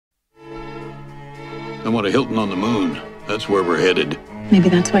I want a Hilton on the moon. That's where we're headed. Maybe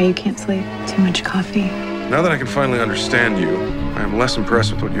that's why you can't sleep. Too much coffee. Now that I can finally understand you, I am less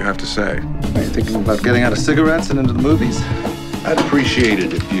impressed with what you have to say. Are you thinking about getting out of cigarettes and into the movies? I'd appreciate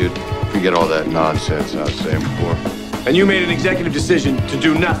it if you'd forget all that nonsense I was saying before. And you made an executive decision to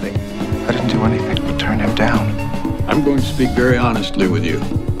do nothing. I didn't do anything but turn him down. I'm going to speak very honestly with you.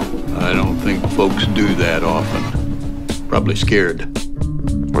 I don't think folks do that often. Probably scared.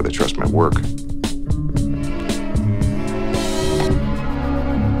 Or they trust my work.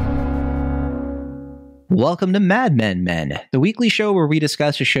 Welcome to Mad Men, the weekly show where we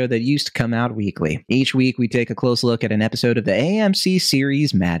discuss a show that used to come out weekly. Each week, we take a close look at an episode of the AMC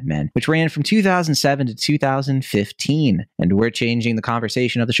series Mad Men, which ran from 2007 to 2015. And we're changing the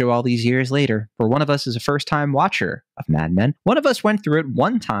conversation of the show all these years later. For one of us is a first-time watcher of Mad Men. One of us went through it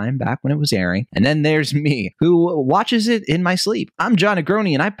one time back when it was airing. And then there's me, who watches it in my sleep. I'm John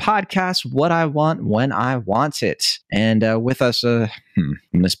Negroni, and I podcast what I want when I want it. And with us, I'm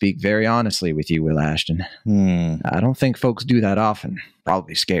going to speak very honestly with you, Will Ashton. I don't think folks do that often.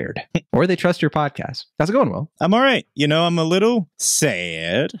 Probably scared. Or they trust your podcast. How's it going, Will? I'm all right. You know, I'm a little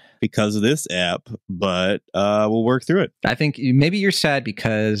sad because of this app, but we'll work through it. I think maybe you're sad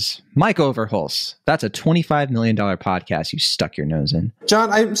because Mike Overholtz, that's a $25 million podcast you stuck your nose in.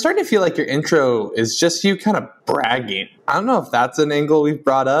 John, I'm starting to feel like your intro is just you kind of bragging. I don't know if that's an angle we've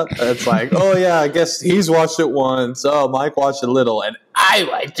brought up. It's like, oh yeah, I guess he's watched it once. Oh, Mike watched it little, and I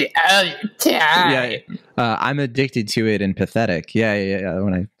watched it all the time. Yeah, I'm addicted to it and pathetic. Yeah.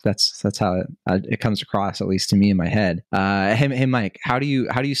 When that's how it comes across, at least to me in my head. Hey, Mike, how do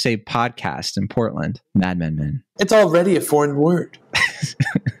you say podcast in Portland? Mad Men. It's already a foreign word.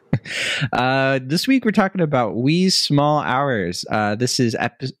 This week we're talking about Wee Small Hours. This is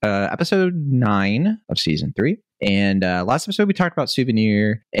episode 9 of season 3. And last episode, we talked about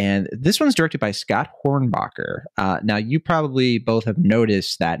Souvenir, and this one's directed by Scott Hornbacher. Now, you probably both have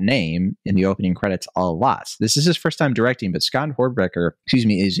noticed that name in the opening credits a lot. This is his first time directing, but Scott Hornbacher, is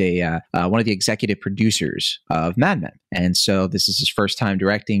one of the executive producers of Mad Men. And so this is his first time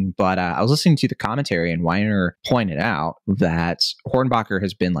directing, but I was listening to the commentary, and Weiner pointed out that Hornbacher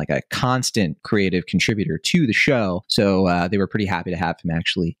has been like a constant creative contributor to the show, so they were pretty happy to have him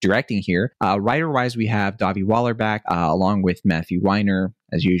actually directing here. Writer-wise, we have Davi Waller back, along with Matthew Weiner.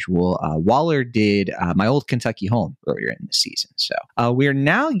 As usual, Waller did My Old Kentucky Home earlier in the season. So we're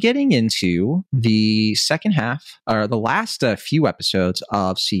now getting into the second half, or the last few episodes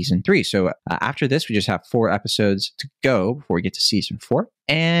of season 3. So after this, we just have 4 episodes to go before we get to season 4.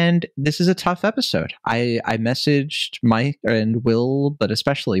 And this is a tough episode. I messaged Mike and Will, but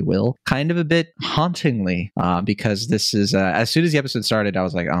especially Will, kind of a bit hauntingly, because this is, as soon as the episode started, I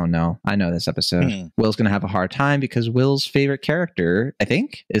was like, oh no, I know this episode. Will's going to have a hard time because Will's favorite character, I think,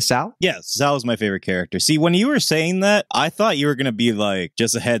 is Sal. Yes, Sal is my favorite character. See, when you were saying that, I thought you were going to be like,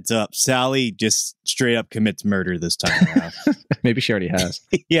 just a heads up, Sally just straight up commits murder this time around. Maybe she already has.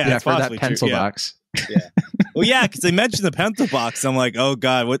 Yeah, for that pencil box. Yeah. Well, yeah, because they mentioned the pencil box. I'm like, oh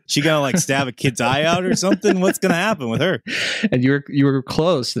god, what? She gonna like stab a kid's eye out or something? What's gonna happen with her? And you were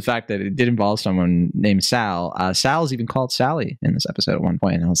close to the fact that it did involve someone named Sal. Sal is even called Sally in this episode at one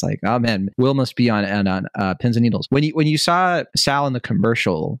point, and I was like, oh man, Will must be on pins and needles. When you saw Sal in the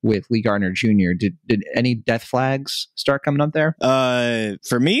commercial with Lee Gardner Jr., did any death flags start coming up there?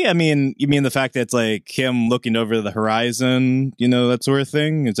 For me, I mean, you mean the fact that it's like him looking over the horizon, you know, that sort of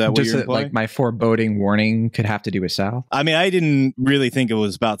thing? Is that what you're implying? Like my foreboding warning could have to do with Sal? I mean, I didn't really think it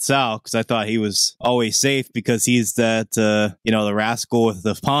was about Sal because I thought he was always safe because he's that, the rascal with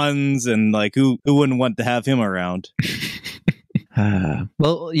the puns, and like who wouldn't want to have him around?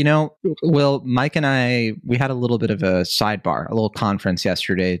 Well, Will, Mike and I, we had a little bit of a sidebar, a little conference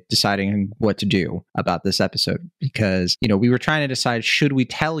yesterday deciding what to do about this episode because, we were trying to decide, should we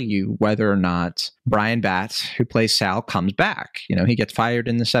tell you whether or not Bryan Batt, who plays Sal, comes back? He gets fired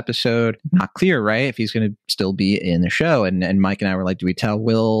in this episode. Not clear, right? If he's going to still be in the show. And Mike and I were like, do we tell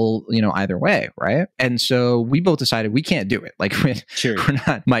Will, either way, right? And so we both decided we can't do it. Like, we're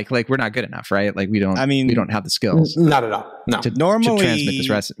not, Mike, like, we're not good enough, right? Like, we don't have the skills. Not at all. No. To transmit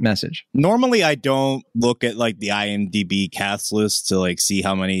this message. Normally, I don't look at like the IMDb cast list to like see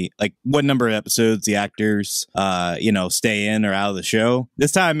how many, like what number of episodes the actors, stay in or out of the show.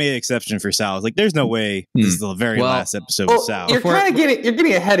 This time I made an exception for Sal. I was like, there's no way this is the very last episode of Sal. You're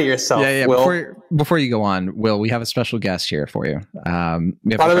getting ahead of yourself. Yeah. Will. Before you go on, Will, we have a special guest here for you. Part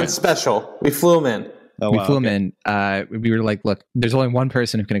of it's special. We flew him in. We flew him in. We were like, look, there's only one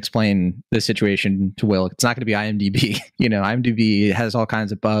person who can explain this situation to Will. It's not going to be IMDb. IMDb has all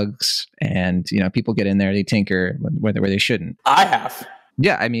kinds of bugs, and people get in there, they tinker where they shouldn't. I have.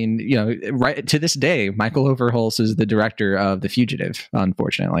 Yeah, I mean, right to this day, Michael Overholtz is the director of The Fugitive,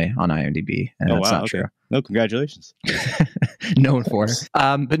 unfortunately, on IMDb, and that's not true. No, congratulations. Known for.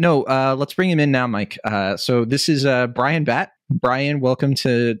 But no, let's bring him in now, Mike. So this is Bryan Batt. Bryan, welcome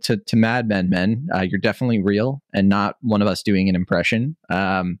to Mad Men. You're definitely real and not one of us doing an impression.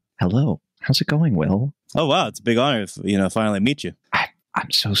 Hello. How's it going, Will? Oh, wow. It's a big honor to, finally meet you.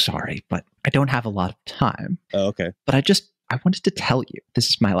 I'm so sorry, but I don't have a lot of time. Oh, okay. But I wanted to tell you, this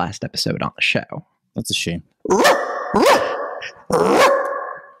is my last episode on the show. That's a shame.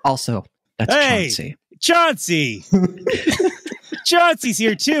 Also, that's Chauncey. Chauncey! Chauncey's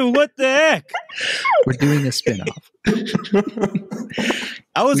here too. What the heck? We're doing a spin-off.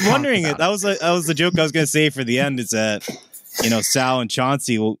 I was wondering it. That was the joke I was going to say for the end, is that, Sal and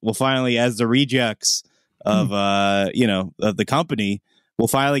Chauncey will finally, as the rejects of, of the company, will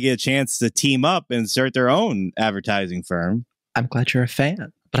finally get a chance to team up and start their own advertising firm. I'm glad you're a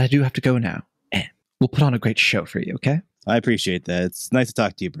fan, but I do have to go now. And we'll put on a great show for you, okay? I appreciate that. It's nice to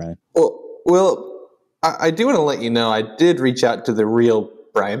talk to you, Bryan. Well, I do want to let you know I did reach out to the real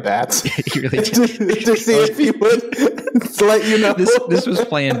Bryan Batt You really did. to see if he would let you know. This was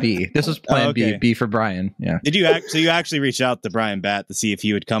Plan B. This was Plan B. B for Bryan. Yeah. Did you so you actually reached out to Bryan Batt to see if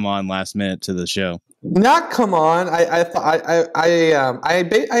he would come on last minute to the show? Not come on. I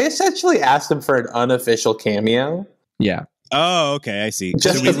essentially asked him for an unofficial cameo. Yeah. Oh, okay. I see.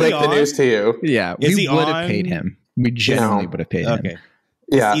 Just to break the news to you. Yeah. We would have paid him. We genuinely would have paid him. Okay.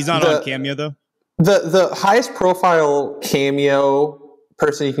 Yeah. He's not on cameo though? The highest profile cameo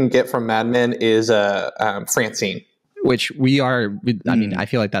person you can get from Mad Men is Francine. Which we are. I mean, I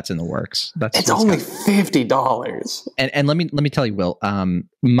feel like that's in the works. It's only $50. And let me tell you, Will.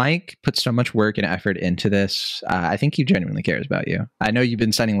 Mike put so much work and effort into this. I think he genuinely cares about you. I know you've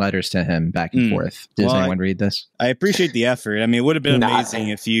been sending letters to him back and forth. Does anyone read this? I appreciate the effort. I mean, it would have been amazing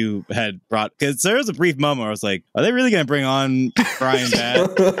if you had brought, because there was a brief moment where I was like, are they really going to bring on Bryan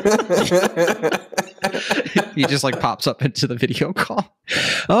Batt? He just pops up into the video call.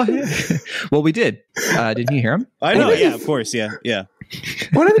 Oh, yeah. Well, we did. Didn't you hear him? I know. Yeah, of course. Yeah.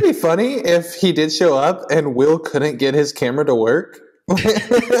 Wouldn't it be funny if he did show up and Will couldn't get his camera to work?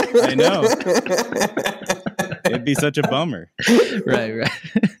 I know. It'd be such a bummer. Right.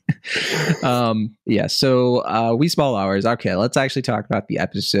 Yeah. So We Small Hours. Okay, let's actually talk about the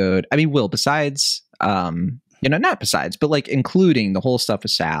episode. I mean, Will, besides not besides, but including the whole stuff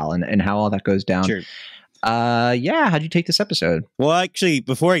with Sal and how all that goes down. Sure. How'd you take this episode? Well, actually,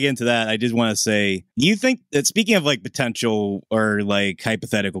 before I get into that, I did want to say, do you think that, speaking of potential or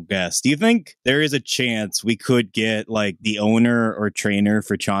hypothetical guests, do you think there is a chance we could get the owner or trainer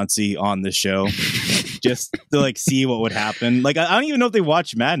for Chauncey on the show? Just to see what would happen. I don't even know if they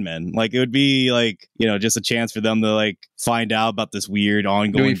watch Mad Men. It would be just a chance for them to find out about this weird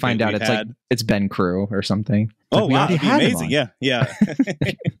ongoing. Do we find out it's Ben Crew or something? Oh wow, that'd be amazing. Yeah.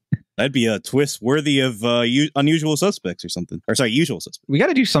 That'd be a twist worthy of Unusual Suspects or something. Or sorry, Usual Suspects. We got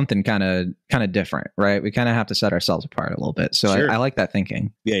to do something kind of different, right? We kind of have to set ourselves apart a little bit. So sure. I like that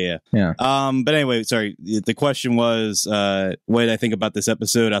thinking. Yeah. But anyway, sorry. The question was, what did I think about this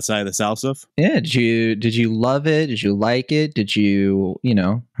episode outside of the Sal stuff? Yeah. Did you love it? Did you like it? Did you,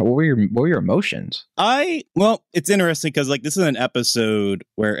 what were your emotions? Well, it's interesting because this is an episode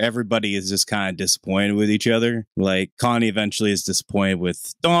where everybody is just kind of disappointed with each other. Connie eventually is disappointed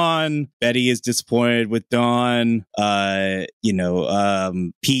with Dawn. Betty is disappointed with Dawn. Pete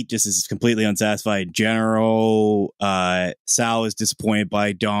just is completely unsatisfied in general. Sal is disappointed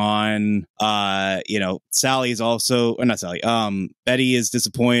by Dawn. Sally's also, or not Sally. Betty is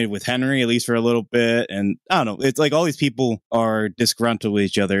disappointed with Henry, at least for a little bit. And I don't know. It's all these people are disgruntled with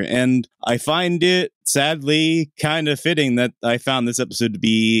each other. And I find it sadly kind of fitting that I found this episode to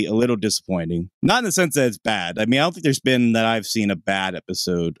be a little disappointing. Not in the sense that it's bad. I mean, I don't think there's been that I've seen a bad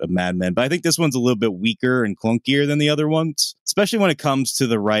episode of Mad Men, but I think this one's a little bit weaker and clunkier than the other ones, especially when it comes to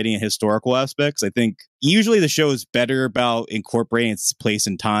the writing and historical aspects. I think usually the show is better about incorporating its place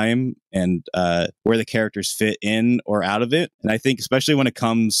in time and where the characters fit in or out of it. And I think especially when it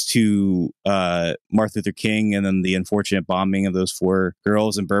comes to Martin Luther King and then the unfortunate bombing of those 4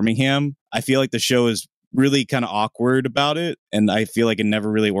 girls in Birmingham, I feel like the show is really kind of awkward about it. And I feel like it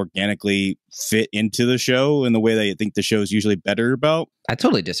never really organically fit into the show in the way that I think the show is usually better about. I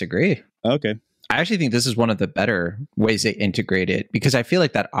totally disagree. Okay. I actually think this is one of the better ways they integrate it because I feel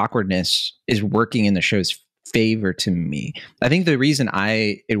like that awkwardness is working in the show's favor to me. I think the reason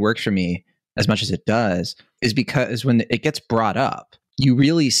it works for me as much as it does is because when it gets brought up, you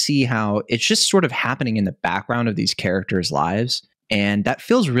really see how it's just sort of happening in the background of these characters' lives. And that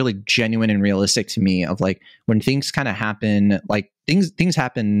feels really genuine and realistic to me of when things kind of happen, things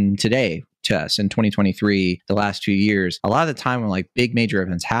happen today to us in 2023, the last 2 years. A lot of the time when like big major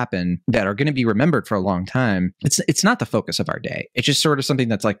events happen that are going to be remembered for a long time, it's not the focus of our day. It's just sort of something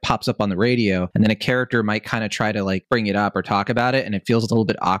that's like pops up on the radio, and then a character might kind of try to like bring it up or talk about it, and it feels a little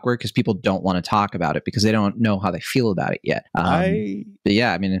bit awkward because people don't want to talk about it because they don't know how they feel about it yet. But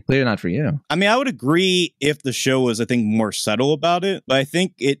yeah, I mean, clearly not for you. I mean, I would agree if the show was, I think, more subtle about it, but I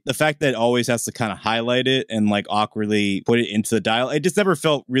think the fact that it always has to kind of highlight it and like awkwardly put it into the dialogue, it just never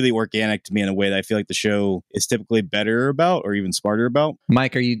felt really organic to me in a way that I feel like the show is typically better about or even smarter about.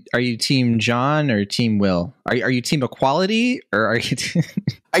 Mike, are you team John or team Will? Are you team equality or are you?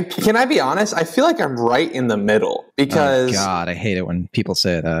 Can I be honest? I feel like I'm right in the middle because God, I hate it when people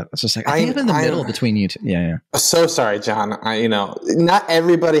say that. It's just like I think I'm in the middle between you two. Yeah. So sorry, John. Not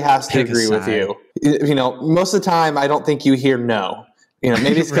everybody has to agree with you. Most of the time, I don't think you hear no.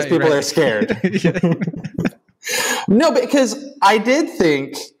 Maybe it's because people are scared. No, because I did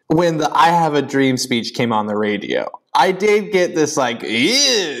think when the "I Have a Dream" speech came on the radio, I did get this like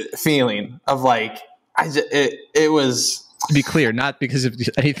feeling of like it was. To be clear, not because of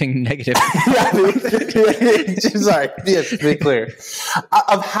anything negative. Sorry. Yes, to be clear.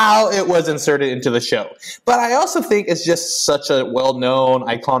 Of how it was inserted into the show. But I also think it's just such a well-known,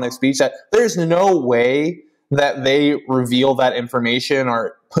 iconic speech that there's no way that they reveal that information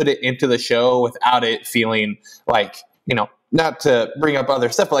or put it into the show without it feeling like, not to bring up other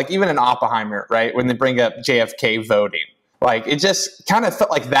stuff, but like even in Oppenheimer, right? When they bring up JFK voting. Like, it just kind of felt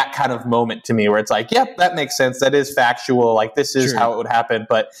like that kind of moment to me where it's like, yep, that makes sense. That is factual. Like, this is how it would happen.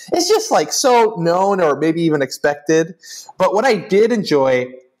 But it's just like so known or maybe even expected. But what I did enjoy,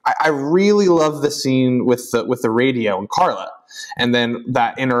 I really love the scene with the radio and Carla. And then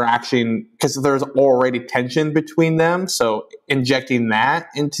that interaction, because there's already tension between them. So injecting that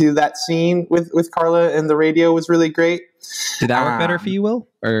into that scene with Carla and the radio was really great. Did that work better for you, Will?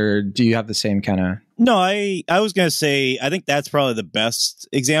 Or do you have the same kind of... No, I was going to say, I think that's probably the best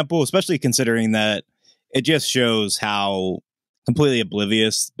example, especially considering that it just shows how completely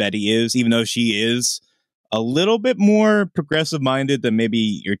oblivious Betty is, even though she is a little bit more progressive minded than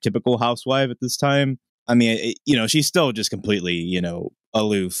maybe your typical housewife at this time. I mean, she's still just completely,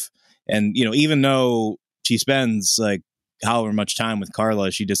 aloof. And, even though she spends like however much time with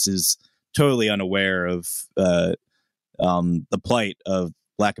Carla, she just is totally unaware of the plight of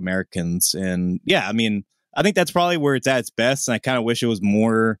Black Americans. And yeah, I mean, I think that's probably where it's at its best. And I kind of wish it was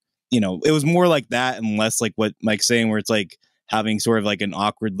more, it was more like that and less like what Mike's saying, where it's like having sort of like an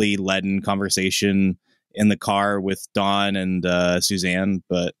awkwardly leaden conversation in the car with Dawn and Suzanne.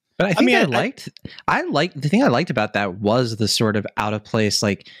 But I think the thing I liked about that was the sort of out of place,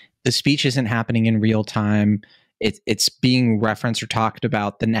 like the speech isn't happening in real time. It's being referenced or talked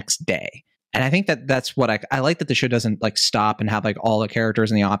about the next day. And I think that's what I like, that the show doesn't like stop and have like all the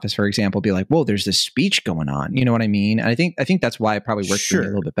characters in the office, for example, be like, whoa, there's this speech going on. You know what I mean? And I think that's why it probably worked for me a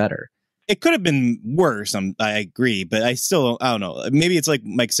little bit better. It could have been worse. I agree, but I don't know. Maybe it's like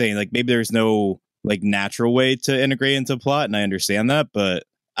Mike saying, like, maybe there's no like natural way to integrate into a plot. And I understand that, but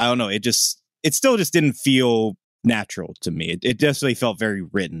I don't know. It still just didn't feel natural to me. It definitely felt very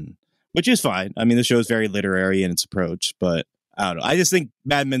written, which is fine. I mean, the show is very literary in its approach, but I don't know. I just think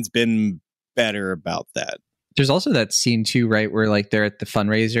Mad Men's been better about that. There's also that scene too, right, where like they're at the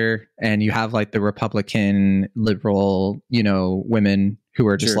fundraiser and you have like the Republican liberal, women who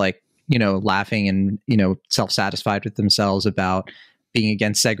are just like, laughing and, self-satisfied with themselves about being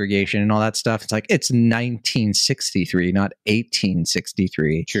against segregation and all that stuff. It's like, it's 1963, not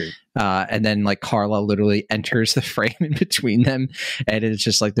 1863. True. And then like Carla literally enters the frame in between them. And it's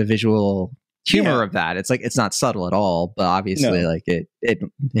just like the visual humor of that. It's like, it's not subtle at all, but obviously like it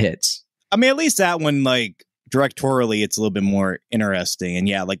hits. I mean, at least that one, like directorially, it's a little bit more interesting. And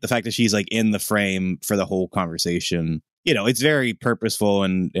yeah, like the fact that she's like in the frame for the whole conversation, it's very purposeful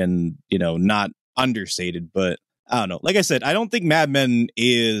and not understated. But I don't know. Like I said, I don't think Mad Men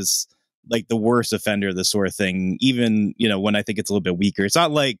is like the worst offender of this sort of thing, even, when I think it's a little bit weaker. It's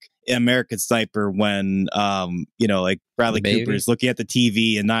not like American Sniper when, like Bradley Cooper is looking at the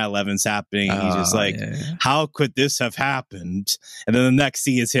TV and 9/11's happening. He's just like, how could this have happened? And then the next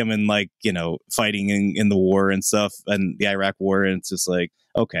scene is him and like, fighting in the war and stuff and the Iraq war. And it's just like,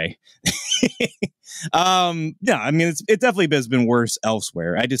 okay. Yeah, I mean, it definitely has been worse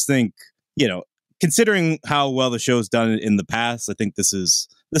elsewhere. I just think, considering how well the show's done in the past, I think this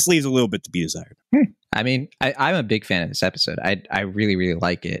leaves a little bit to be desired. I mean, I'm a big fan of this episode. I really, really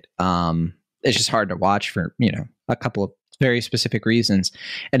like it. It's just hard to watch for, a couple of very specific reasons.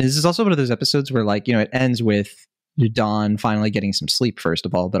 And this is also one of those episodes where like, it ends with Dawn finally getting some sleep, first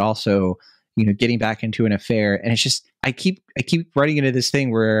of all, but also getting back into an affair. And it's just, I keep running into this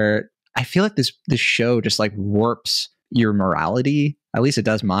thing where I feel like this show just like warps your morality. At least it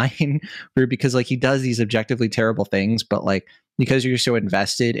does mine, because like he does these objectively terrible things, but like because you're so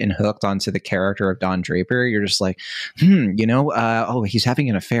invested and hooked onto the character of Don Draper, you're just like, oh, he's having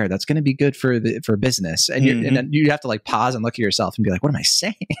an affair. That's going to be good for business. And and then you have to like pause and look at yourself and be like, what am I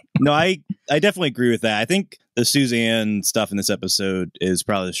saying? No, I definitely agree with that. I think the Suzanne stuff in this episode is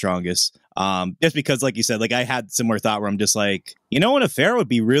probably the strongest. Just because, like you said, like I had similar thought where I'm just like, an affair would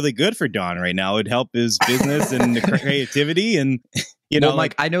be really good for Don right now. It would help his business and the creativity and. Well,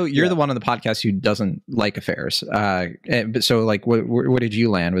 Mike, I know you're the one on the podcast who doesn't like affairs. But so, like, what did you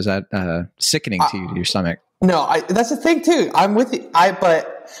land? Was that sickening to you, to your stomach? No, that's the thing too. I'm with you.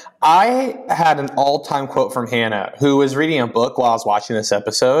 But I had an all-time quote from Hannah, who was reading a book while I was watching this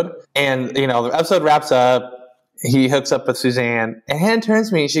episode, and the episode wraps up. He hooks up with Suzanne, and Hannah turns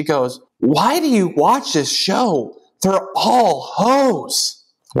to me and she goes, "Why do you watch this show? They're all hoes."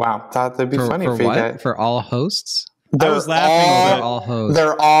 Wow, thought that'd be funny for you guys. For all hosts. I was laughing. They're all hoes.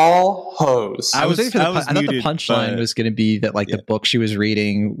 They're all hoes. I thought the punchline was going to be that like the book she was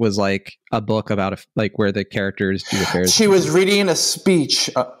reading was like a book about like where the characters do affairs. She was reading a speech.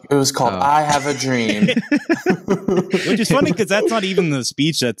 It was called "I Have a Dream," which is funny because that's not even the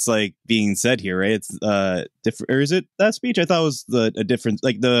speech that's like being said here, right? It's different, or is it that speech? I thought it was a different,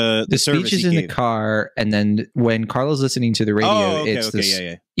 like the speech is in the car, and then when Carla's listening to the radio, it's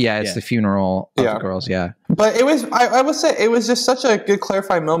the funeral of the girls. Yeah, but it was. I would say it was just such a good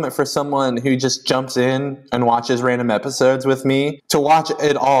clarifying moment for someone who just jumps in and watches random episodes with me to watch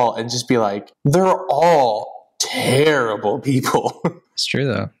it all and just be like, they're all terrible people. It's true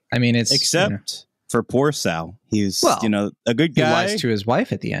though. I mean, it's except for poor Sal. He's a good guy. He lies to his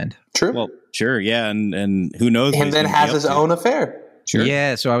wife at the end. True. Well, sure, yeah, and who knows? And then has his own affair. Sure.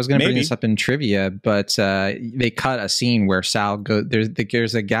 Yeah, so I was going to bring this up in trivia, but they cut a scene where Sal goes.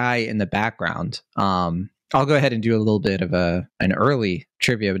 There's a guy in the background. I'll go ahead and do a little bit of an early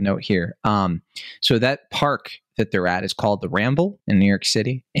trivia note here. So that park that they're at is called the Ramble in New York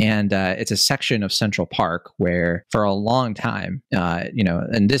City, and it's a section of Central Park where for a long time,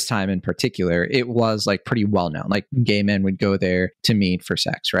 and this time in particular, it was like pretty well known. Like gay men would go there to meet for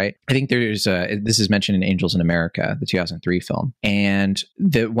sex, right? I think there's this is mentioned in Angels in America, the 2003 film, and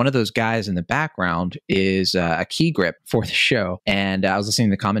one of those guys in the background is a key grip for the show. And I was listening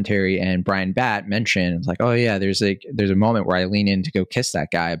to the commentary, and Bryan Batt mentioned like, oh yeah, there's a moment where I lean in to go kiss that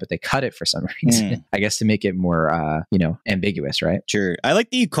guy, but they cut it for some reason. I guess to make it more ambiguous, right? Sure. I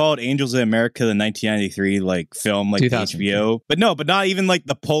like that you called Angels in America the 1993 like film, like HBO, but not even like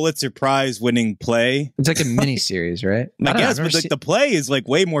the Pulitzer Prize winning play. It's like a mini series, right? I guess, but like the play is like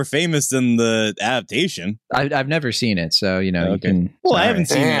way more famous than the adaptation. I've never seen it, so you can. Well, I haven't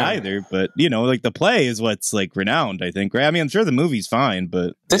seen it either, but like the play is what's like renowned, I think, right? I mean, I'm sure the movie's fine,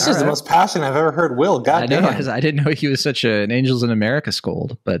 but this is the most passionate I've ever heard. Will, goddamn, I didn't know he was such an Angels in America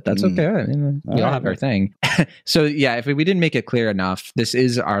scold, but that's okay. I mean, we all have our thing. So yeah, if we didn't make it clear enough, this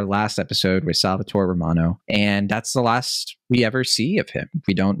is our last episode with Salvatore Romano, and that's the last we ever see of him.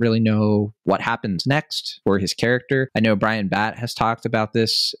 We don't really know what happens next for his character. I know Bryan Batt has talked about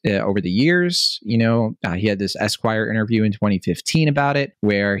this over the years. He had this Esquire interview in 2015 about it,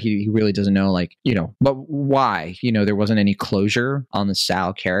 where he really doesn't know, but why? There wasn't any closure on the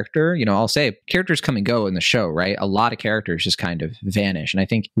Sal character. I'll say characters come and go in the show, right? A lot of characters just kind of vanish. And I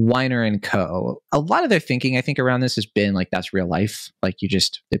think Weiner and co, a lot of their thinking, I think, around this has been like, that's real life. Like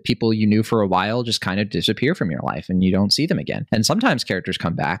the people you knew for a while just kind of disappear from your life and you don't see them again. And sometimes characters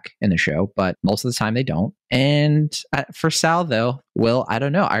come back in the show, but most of the time they don't. And for Sal, though, Will, I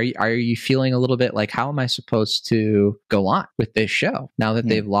don't know. Are you feeling a little bit like, how am I supposed to go on with this show now that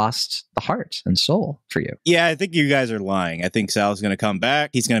they've lost the heart and soul for you? Yeah, I think you guys are lying. I think Sal's going to come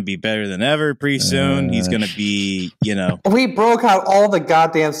back. He's going to be better than ever pretty soon. He's going to be, We broke out all the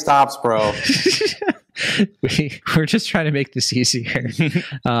goddamn stops, bro. We're just trying to make this easier. You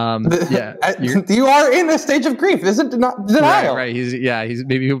are in a stage of grief, isn't denial? Right. He's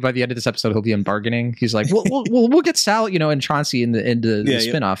maybe by the end of this episode he'll be in bargaining. He's like, we'll get Sal, and Chauncey in the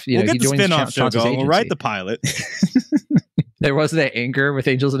spinoff. We'll get the spinoff show going. We'll write the pilot. There was that anger with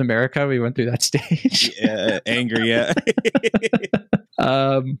Angels in America. We went through that stage. Yeah, anger. Yeah.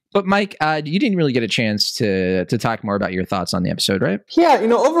 But Mike, you didn't really get a chance to talk more about your thoughts on the episode, right? Yeah,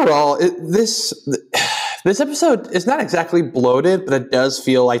 overall, this episode is not exactly bloated, but it does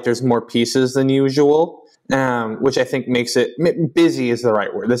feel like there's more pieces than usual, which I think makes it busy is the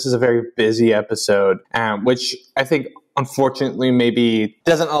right word. This is a very busy episode, which I think unfortunately maybe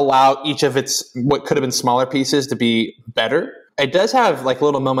doesn't allow each of its what could have been smaller pieces to be better. It does have like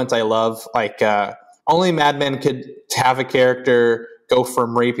little moments I love. Like only Mad Men could have a character go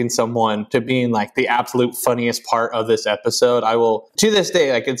from raping someone to being like the absolute funniest part of this episode. I will, to this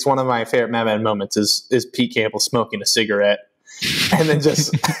day, like it's one of my favorite Mad Men moments is Pete Campbell smoking a cigarette and then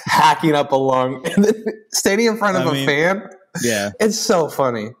just hacking up a lung and then standing in front of a fan. Yeah. It's so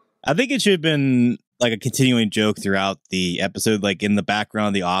funny. I think it should have been like a continuing joke throughout the episode. Like in the background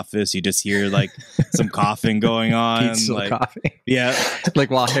of The Office, you just hear like some coughing going on. Pete's still like, coughing. Yeah.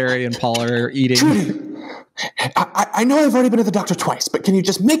 Like while Harry and Paul are eating. Judy, I know I've already been to the doctor twice, but can you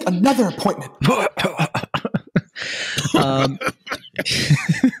just make another appointment?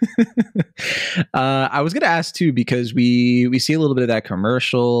 I was going to ask too, because we see a little bit of that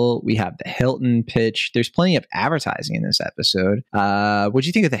commercial. We have the Hilton pitch. There's plenty of advertising in this episode. What do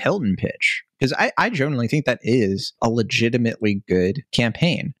you think of the Hilton pitch? Because I genuinely think that is a legitimately good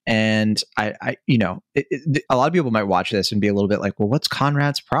campaign. And I a lot of people might watch this and be a little bit like, well, what's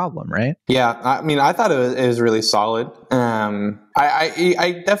Conrad's problem, right? Yeah, I mean, I thought it was really solid.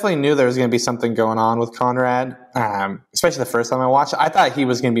 I definitely knew there was going to be something going on with Conrad, especially the first time I watched it. I thought he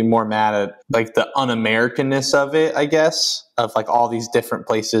was going to be more mad at like the un-Americanness of it, I guess, of like all these different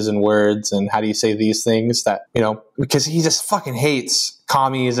places and words and how do you say these things that, because he just fucking hates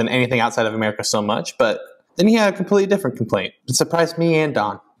commies and anything outside of America so much. But then he had a completely different complaint. It surprised me and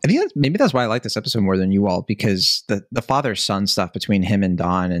Don. I think maybe that's why I like this episode more than you all, because the father-son stuff between him and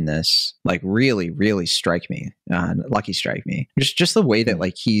Don in this, like, really, really strike me. Lucky strike me. Just the way that,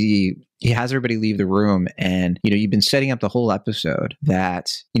 like, he has everybody leave the room, and, you've been setting up the whole episode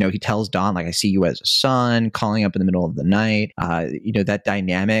that, he tells Don, like, I see you as a son, calling up in the middle of the night. That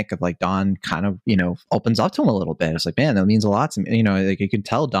dynamic of, like, Don kind of, opens up to him a little bit. It's like, man, that means a lot to me. Like, you can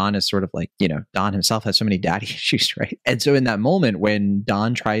tell Don is sort of like, Don himself has so many daddy issues, right? And so in that moment when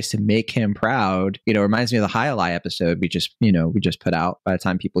Don tries to make him proud, reminds me of the High Ally episode we just put out by the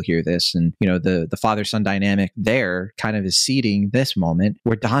time people hear this. And, the father-son dynamic there kind of is seeding this moment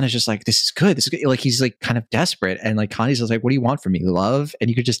where Don is just like, this is good. Like, he's like kind of desperate. And like Connie's just like, what do you want from me? Love? And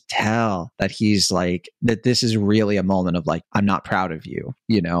you could just tell that he's like, that this is really a moment of like, I'm not proud of you.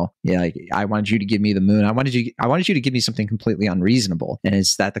 Yeah, like, I wanted you to give me the moon. I wanted you to give me something completely unreasonable. And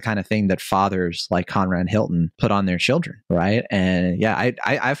is that the kind of thing that fathers like Conrad Hilton put on their children? Right. And yeah,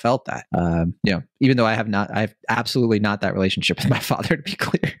 I felt that, even though I have absolutely not that relationship with my father, to be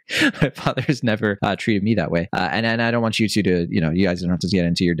clear. My father has never treated me that way. And I don't want you to, you guys don't have to get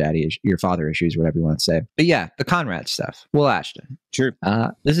into your father issues, whatever you want to say. But yeah, the Conrad stuff. Will Ashton. Sure.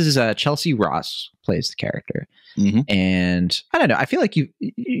 This is Chelsea Ross plays the character. Mm-hmm. And I don't know. I feel like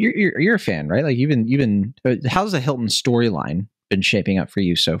you're a fan, right? Like you've been, how's the Hilton storyline been shaping up for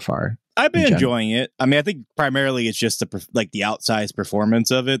you so far? I've been enjoying it. I mean, I think primarily it's just the outsized performance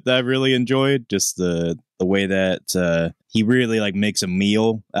of it that I've really enjoyed. Just the way that he really like makes a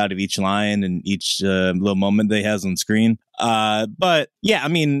meal out of each line and each little moment that he has on screen. But yeah, I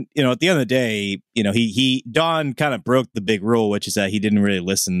mean, at the end of the day, Don kind of broke the big rule, which is that he didn't really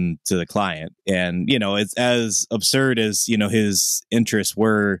listen to the client. And, it's as absurd as, his interests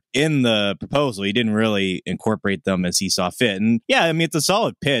were in the proposal. He didn't really incorporate them as he saw fit. And yeah, I mean, it's a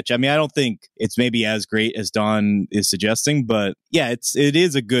solid pitch. I mean, I don't think it's maybe as great as Don is suggesting, but yeah, it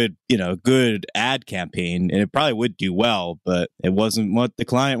is a good, good ad campaign, and it probably would do well, but it wasn't what the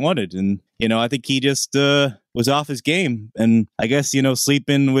client wanted. And, I think he just was off his game. And I guess,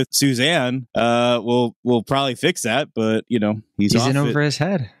 sleeping with Suzanne will probably fix that. But, he's in over his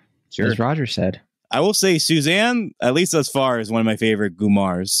head, sure, as Roger said. I will say Suzanne, at least thus far, is one of my favorite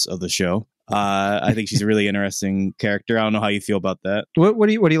Gumars of the show. I think she's a really interesting character. I don't know how you feel about that. What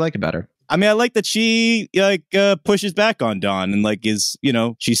do you like about her? I mean, I like that she pushes back on Don and like is,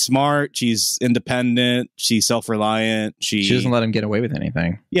 she's smart, she's independent, she's self-reliant. She doesn't let him get away with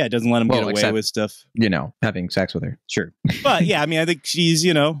anything. Yeah, doesn't let him get away with stuff. Having sex with her. Sure. But yeah, I mean, I think she's,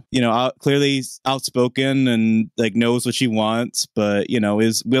 clearly outspoken and like knows what she wants, but,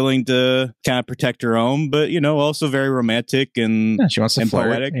 is willing to kind of protect her own, but, also very romantic and, she wants to flirt,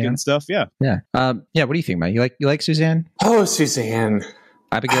 poetic and stuff. Yeah. Yeah. Yeah. What do you think, Mike? You like Suzanne? Oh, Suzanne.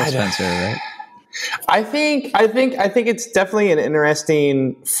 Abigail Spencer, right? I think it's definitely an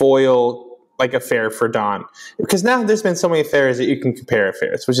interesting foil like affair for Don, because now there's been so many affairs that you can compare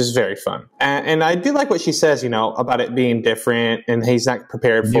affairs, which is very fun. And I do like what she says, about it being different, and he's not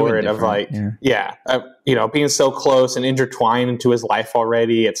prepared for it. Of like, being so close and intertwined into his life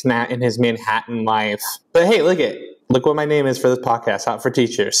already. It's not in his Manhattan life. But hey, look what my name is for this podcast, Hot for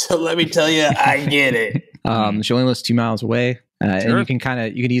Teachers. So let me tell you, I get it. She only lives 2 miles away. And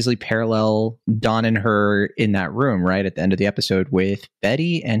you can easily parallel Dawn and her in that room, right, at the end of the episode with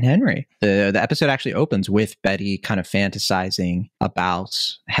Betty and Henry. The episode actually opens with Betty kind of fantasizing about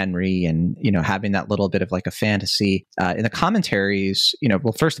Henry and, having that little bit of like a fantasy. In the commentaries,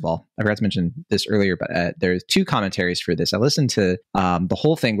 well, first of all, I forgot to mention this earlier, but there's 2 commentaries for this. I listened to the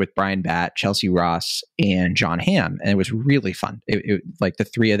whole thing with Bryan Batt, Chelsea Ross, and John Hamm, and it was really fun. It like the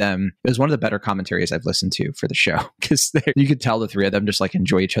 3 of them, it was one of the better commentaries I've listened to for the show, because you could tell the 3 of them just like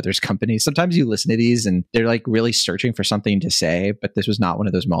enjoy each other's company. Sometimes you listen to these and they're like really searching for something to say, but this was not one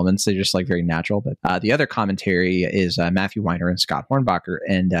of those moments. They're just like very natural. But the other commentary is Matthew Weiner and Scott Hornbacher,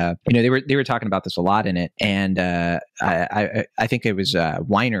 and they were talking about this a lot in it. And I think it was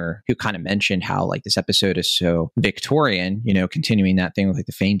Weiner who kind of mentioned how like this episode is so Victorian, continuing that thing with like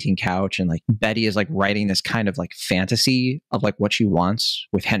the fainting couch, and like Betty is like writing this kind of like fantasy of like what she wants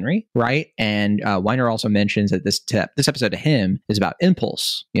with Henry, right? And Weiner also mentions that this episode to him is about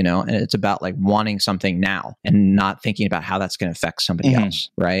impulse, and it's about like wanting something now and not thinking about how that's going to affect somebody else,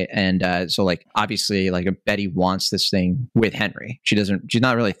 right? And so like obviously like Betty wants this thing with Henry. She's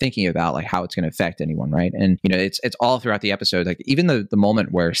not really thinking about like how it's going to affect anyone, right? And it's all throughout the episode, like even the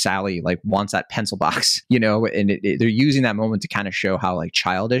moment where Sally like wants that pencil box, and they're using that moment to kind of show how like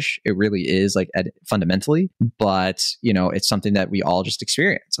childish it really is, like fundamentally. But it's something that we all just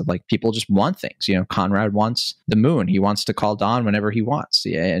experience, of like people just want things. Conrad wants the moon. He wants to call Dawn whenever he wants.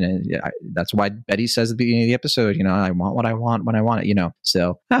 Yeah, and that's why Betty says at the beginning of the episode, I want what I want when I want it.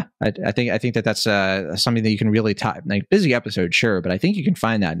 So I think that's something that you can really like busy episode, sure, but I think you can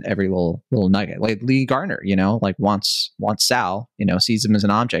find that in every little nugget. Like Lee Garner, like wants Sal, sees him as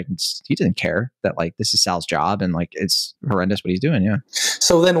an object. He doesn't care that like this is Sal's job and like it's horrendous what he's doing. Yeah.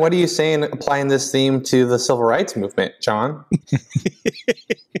 So then, what are you saying applying this theme to the civil rights movement, John?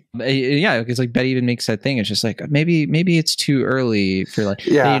 Yeah, because like Betty even makes that thing. It's just like maybe it's too early for like.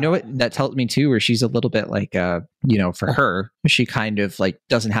 Yeah. And you know what that tells me too, where she's a little bit like for her, she kind of like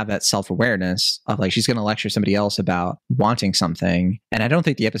doesn't have that self-awareness of like she's going to lecture somebody else about wanting something. And I don't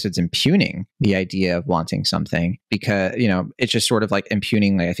think the episode's impugning the idea of wanting something, because it's just sort of like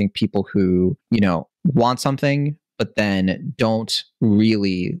impugning like I think people who want something but then don't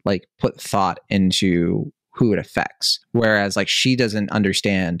really like put thought into who it affects. Whereas like she doesn't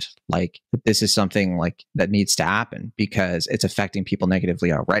understand like this is something like that needs to happen because it's affecting people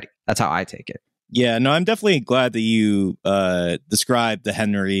negatively already. That's how I take it. Yeah, no, I'm definitely glad that you described the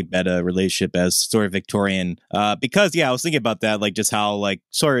Henry Betta relationship as sort of Victorian, because I was thinking about that, like just how like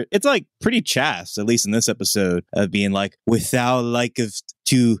sort of it's like pretty chaste, at least in this episode, of being like, without like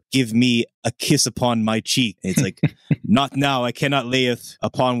to give me a kiss upon my cheek. And it's like, not now, I cannot layeth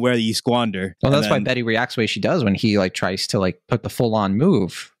upon where you squander. Well, that's why Betty reacts the way she does when he like tries to like put the full on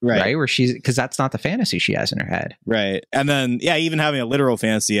move, right? Where because that's not the fantasy she has in her head. Right. And then, even having a literal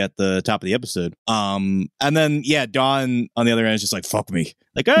fantasy at the top of the episode. And then, Dawn on the other end is just like, fuck me.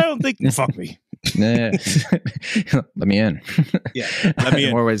 Like, I don't think, fuck me. Let me in. Yeah. Let me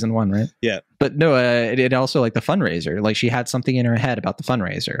in. More ways than one, right? Yeah. But no, it also like the fundraiser, like she had something in her head about the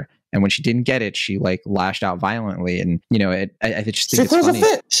fundraiser. And when she didn't get it, she like lashed out violently. And, I just think it's funny.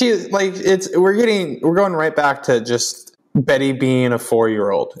 She like, we're going right back to just Betty being a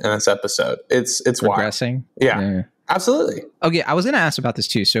 4-year-old in this episode. It's regressing. Yeah. Absolutely. Okay, I was going to ask about this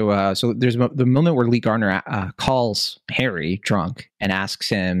too. So there's the moment where Lee Garner calls Harry drunk and asks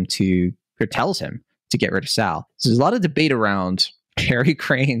him tells him to get rid of Sal. So there's a lot of debate around Harry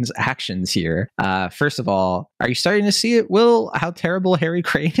Crane's actions here. First of all, are you starting to see it, Will, how terrible Harry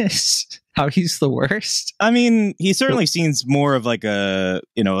Crane is? How he's the worst? I mean, he certainly seems more of like a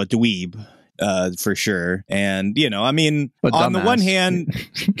dweeb. For sure. And, I mean, on the one hand,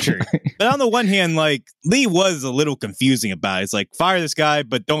 sure. But on the one hand, like Lee was a little confusing about it. It's like, fire this guy,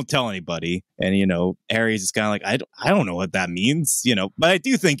 but don't tell anybody. And, Harry's just kind of like, I don't know what that means, but I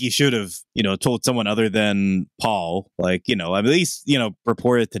do think he should have, told someone other than Paul, like, at least,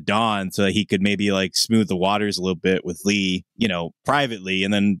 report it to Dawn so that he could maybe like smooth the waters a little bit with Lee, privately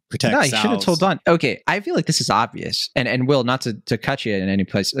and then protect Sal's. No, he should have told Dawn. Okay, I feel like this is obvious. And Will, not to cut you in any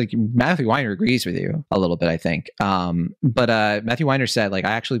place, like Matthew Weiner agrees with you a little bit, I think. But Matthew Weiner said, like,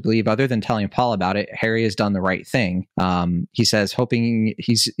 I actually believe other than telling Paul about it, Harry has done the right thing. He says, hoping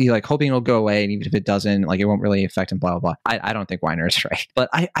it'll go away. And even if it doesn't, like, it won't really affect him, blah, blah, blah. I don't think Weiner is right. But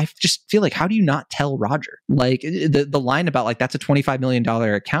I just feel like, how do you not tell Roger? Like the line about like, that's a $25 million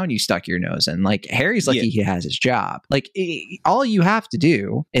account you stuck your nose in. Like Harry's lucky he has his job. Like all you have to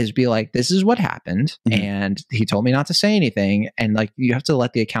do is be like, this is what happened. And he told me not to say anything. And like, you have to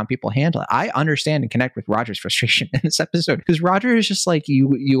let the account people handle it. I understand and connect with Roger's frustration in this episode, because Roger is just like,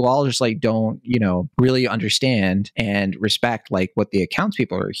 you all just like don't, really understand and respect like what the accounts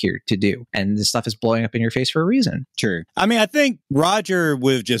people are here to do. And this stuff is blowing up in your face for a reason. Sure. I mean, I think Roger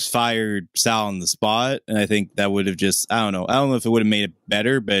would have just fired Sal on the spot. And I think that would have just, I don't know if it would have made it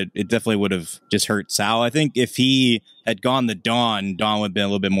better, but it definitely would have just hurt Sal. I think if he had gone to Dawn would have been a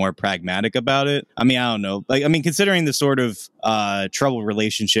little bit more pragmatic about it. I mean, I don't know. Considering the sort of troubled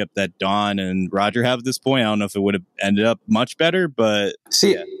relationship that Dawn and Roger have at this point, I don't know if it would have ended up much better, but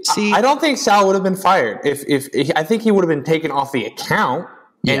see, I don't think Sal would have been fired. If I think he would have been taken off the account.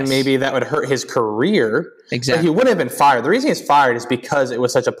 And maybe that would hurt his career. Exactly. But he wouldn't have been fired. The reason he's fired is because it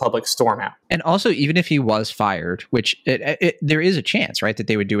was such a public storm out. And also, even if he was fired, which there is a chance, right, that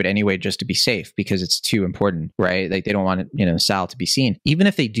they would do it anyway just to be safe because it's too important, right? Like they don't want Sal to be seen. Even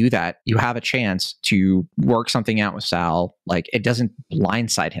if they do that, you have a chance to work something out with Sal. Like it doesn't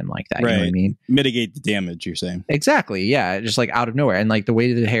blindside him like that. Right. You know what I mean? Mitigate the damage, you're saying. Exactly. Yeah. Just like out of nowhere. And like the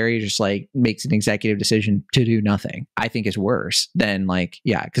way that Harry just like makes an executive decision to do nothing, I think is worse than like,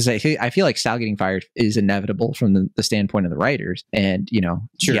 yeah, because I feel like Sal getting fired is inevitable from the standpoint of the writers. And,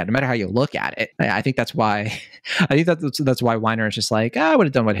 sure. Yeah, no matter how you look at it, I think that's why that's why Weiner is just like, I would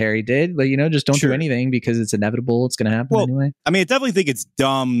have done what Harry did. Like, just don't do anything because it's inevitable. It's going to happen anyway. I mean, I definitely think it's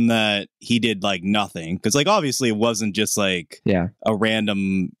dumb that he did like nothing. Because like, obviously it wasn't just like a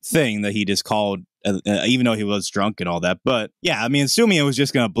random thing that he just called, even though he was drunk and all that. But yeah, I mean, assuming it was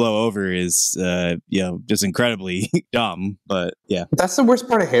just going to blow over is, just incredibly dumb. But yeah, that's the worst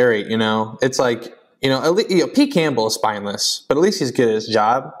part of Harry. It's like, Pete Campbell is spineless, but at least he's good at his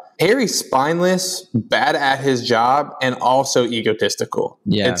job. Harry's spineless, bad at his job, and also egotistical.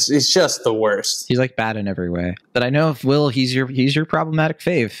 Yeah, it's just the worst. He's like bad in every way. But I know if Will, he's your problematic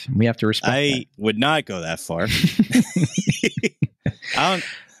fave. We have to respect. I would not go that far.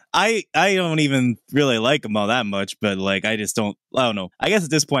 I don't even really like him all that much, but like I don't know. I guess at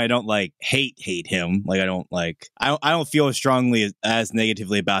this point I don't like hate him. Like I don't feel as strongly as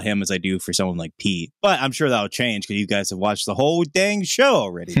negatively about him as I do for someone like Pete. But I'm sure that'll change because you guys have watched the whole dang show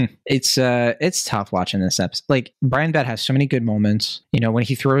already. It's tough watching this episode. Like Bryan Batt has so many good moments. When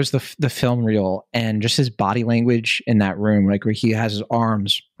he throws the film reel and just his body language in that room, like where he has his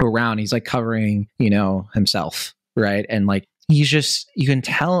arms around, he's like covering, himself, right? And like he's just, you can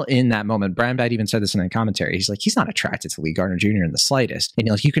tell in that moment, Bryan Batt even said this in the commentary, he's like, he's not attracted to Lee Gardner Jr. in the slightest. And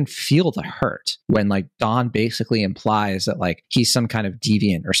you can feel the hurt when like Dawn basically implies that like he's some kind of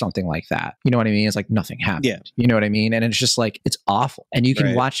deviant or something like that. You know what I mean? It's like nothing happened. Yeah. You know what I mean? And it's just like, it's awful. And you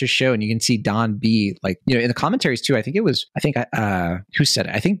can watch the show and you can see Dawn be like, in the commentaries too, who said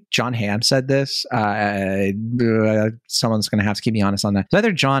it? I think John Hamm said this. Someone's going to have to keep me honest on that. It's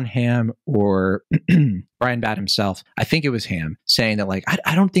either John Hamm or Bryan Batt himself. I think it was him saying that like,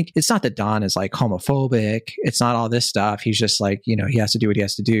 I don't think, it's not that Don is like homophobic. It's not all this stuff. He's just like, he has to do what he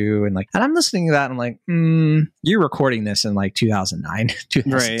has to do. And I'm listening to that and I'm like, you're recording this in like 2009,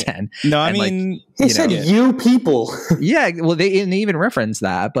 2010. Right. No, I mean, he said you people. Yeah. Well, they even referenced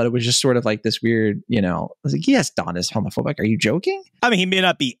that, but it was just sort of like this weird, I was like, yes, Don is homophobic. Are you joking? I mean, he may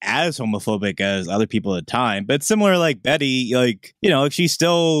not be as homophobic as other people at the time, but similar like Betty, like, she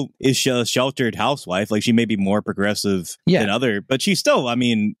still is a sheltered housewife. Like she may be more progressive than other, but she's still,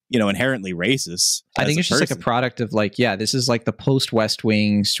 inherently racist. I think it's just like a product of like, this is like the post West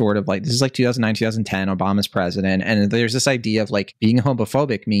Wing sort of like, this is like 2009, 2010, Obama's president. And there's this idea of like being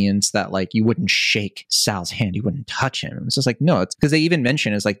homophobic means that like you wouldn't shake Sal's hand, you wouldn't touch him. It's just like, no, it's because they even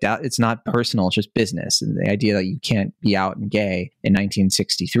mention it's like that. It's not personal, it's just business. And the idea that you can't be out and gay in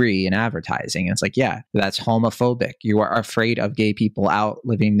 1963 in advertising. And it's like, that's homophobic. You are afraid of gay people out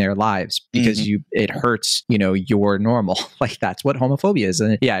living their lives because it hurts, your normal. Like that's what homophobia is.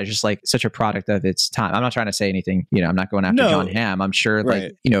 And it's just like such a product of its time. I'm not trying to say anything, I'm not going after John Hamm. I'm sure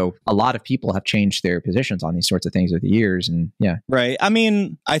like, a lot of people have changed their positions on these sorts of things over the years. And Right. I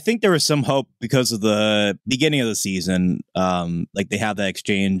mean, I think there was some hope because of the beginning of the season. Like they had that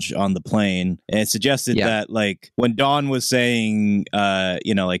exchange on the plane and it suggested that like when Dawn was saying,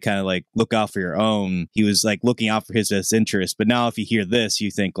 like kind of like look out for your own, he was like looking out for his best interest. But now if you hear this,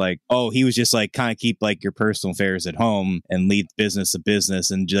 you think like, oh, he was just like kind of keep like your personal affairs at home and leave business to business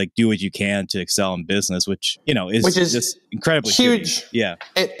and like do what you can to excel in business, which is just incredibly huge. Shitty. Yeah.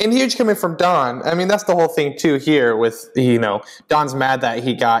 And huge coming from Don. I mean, that's the whole thing too here with, Don's mad that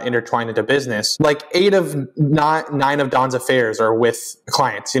he got intertwined into business. Like 9 of Don's affairs are with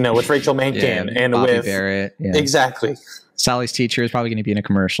clients, with Rachel Mencken and Bobby with Barrett. Yeah. Exactly. Sally's teacher is probably going to be in a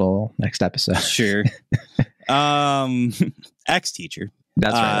commercial next episode. Sure. Ex-teacher.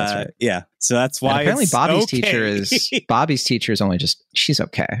 That's right. That's right. Yeah. So that's why and apparently it's Bobby's teacher is only just, she's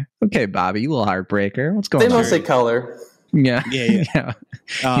okay. Okay, Bobby, you little heartbreaker. What's going They on? mostly color. Yeah. Yeah.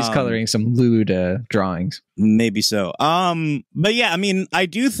 He's coloring some lewd drawings. Maybe so. But yeah, I mean, I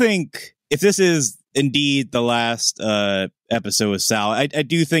do think if this is indeed the last episode with Sal, I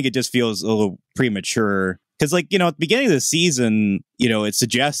do think it just feels a little premature. Because, like, you know, at the beginning of the season, you know, it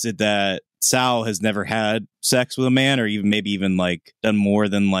suggested that Sal has never had sex with a man, or even like done more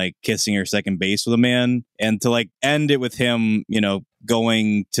than like kissing or second base with a man. And to like end it with him, you know,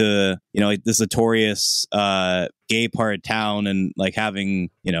 going to, you know, like this notorious gay part of town and like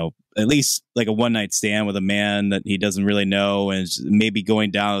having, you know, at least like a one night stand with a man that he doesn't really know, and maybe going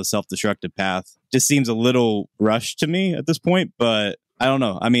down a self-destructive path just seems a little rushed to me at this point. But I don't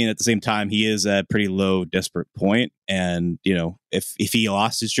know. I mean, at the same time, he is at a pretty low, desperate point. And, you know, if he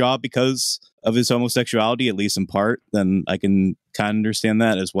lost his job because of his homosexuality, at least in part, then I can kind of understand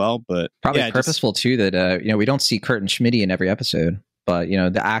that as well. But probably yeah, purposeful too that, you know, we don't see Kurt and Schmitty in every episode, but, you know,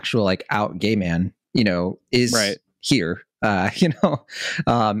 the actual like out gay man, you know, is here, you know,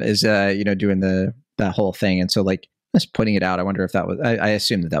 is, you know, doing that whole thing. And so like just putting it out, I wonder if that was, I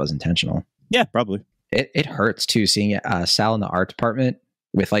assume that was intentional. Yeah, probably. It hurts too seeing Sal in the art department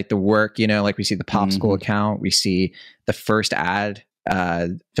with like the work, you know, like we see the popsicle account, we see the first ad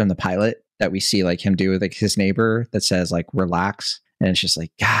from the pilot that we see like him do with like his neighbor that says like relax, and it's just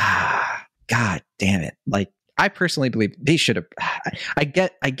like God damn it. Like I personally believe they should have. I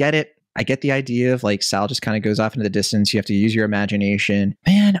get it. I get the idea of like Sal just kind of goes off into the distance. You have to use your imagination.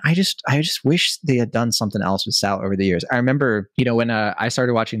 Man, I just wish they had done something else with Sal over the years. I remember, you know, when I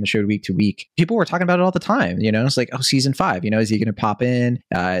started watching the show week to week, people were talking about it all the time. You know, it's like, oh, season 5, you know, is he going to pop in?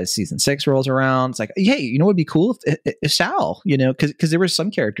 Season 6 rolls around. It's like, hey, you know, what would be cool if Sal, you know, because there were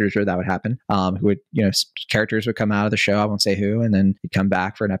some characters where that would happen. Who would, you know, characters would come out of the show. I won't say who, and then he'd come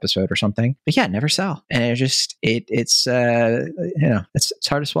back for an episode or something. But yeah, never Sal, and it's you know, it's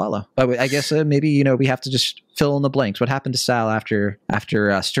hard to swallow. But I guess maybe, you know, we have to just fill in the blanks. What happened to Sal after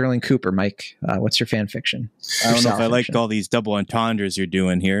Sterling Cooper? Mike, what's your fan fiction? I don't know if I like all these double entendres you're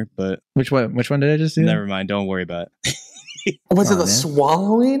doing here, but which one did I just do? Never mind. Don't worry about it. Was it the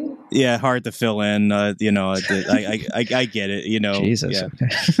swallowing? Yeah, hard to fill in. You know, I get it. You know, Jesus. Yeah.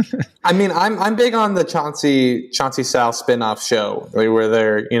 Okay. I mean, I'm big on the Chauncey Sal spinoff show where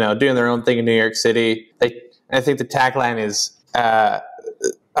they're, you know, doing their own thing in New York City. I think the tagline is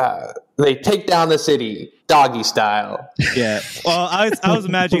they take down the city doggy style. Yeah. Well, I was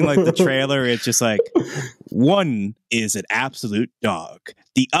imagining like the trailer. It's just like one is an absolute dog,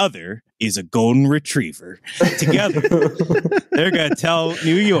 the other is a golden retriever. Together, they're gonna tell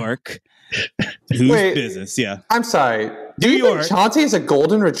New York whose business. Yeah. I'm sorry. Do you think Chauncey is a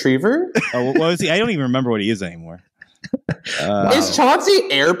golden retriever? Oh, what was he? I don't even remember what he is anymore. Is Chauncey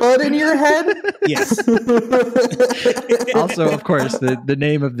Airbud in your head? Yes. Also, of course, the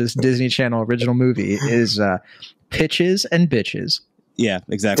name of this Disney Channel original movie is Pitches and Bitches. Yeah,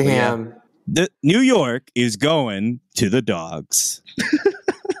 exactly. Damn. Yeah. The New York is going to the dogs.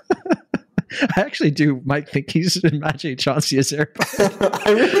 I actually do, Mike, think he's imagining Chauncey as Airbud.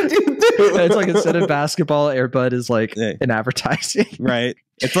 I really do. It's like instead of basketball, Airbud is like an advertising. Right.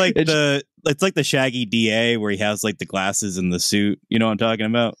 It's like it's like the Shaggy DA where he has like the glasses and the suit. You know what I'm talking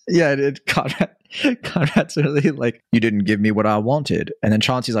about? Yeah, Conrad's really like, you didn't give me what I wanted. And then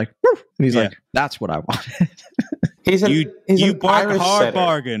Chauncey's like, woo! And he's like, that's what I wanted. You park a hard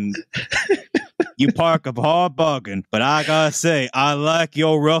bargain. You park a hard bargain, but I gotta say, I like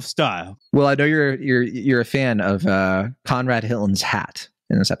your rough style. Well, I know you're a fan of Conrad Hilton's hat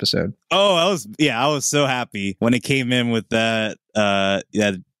in this episode. Oh, I was so happy when it came in with that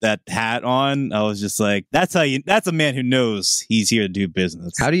hat on. I was just like, that's a man who knows he's here to do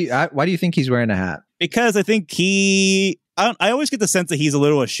business. Why do you think he's wearing a hat? Because I think I always get the sense that he's a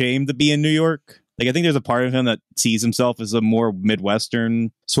little ashamed to be in New York. Like, I think there's a part of him that sees himself as a more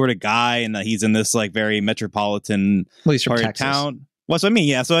Midwestern sort of guy, and that he's in this like very metropolitan part of town. Well, so I mean,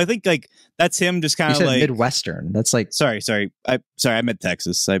 yeah. So I think like that's him just kind of like Midwestern. That's like sorry. I meant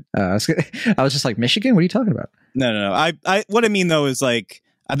Texas. I was just like, Michigan. What are you talking about? No. I what I mean though is like,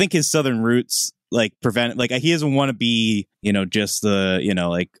 I think his Southern roots like prevent, like, he doesn't want to be, you know, just the, you know,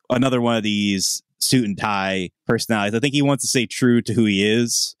 like another one of these suit and tie personalities. I think he wants to stay true to who he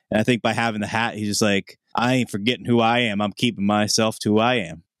is. And I think by having the hat, he's just like, I ain't forgetting who I am. I'm keeping myself to who I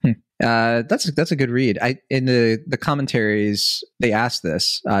am. That's a good read. In the commentaries, they asked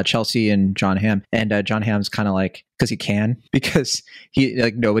this, Chelsea and John Hamm, and John Hamm's kind of like, because he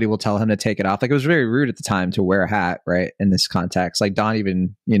like, nobody will tell him to take it off. Like, it was very rude at the time to wear a hat, right? In this context, like Don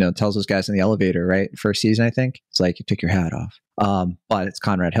even, you know, tells those guys in the elevator, right? First season, I think it's like, you took your hat off. but it's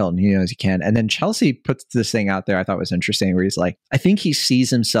Conrad Hilton. He knows he can. And then Chelsea puts this thing out there I thought was interesting, where he's like, I think he sees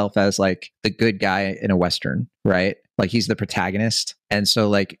himself as like the good guy in a Western, right? Like he's the protagonist. And so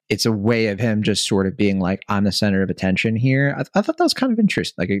like it's a way of him just sort of being like, I'm the center of attention here. I thought that was kind of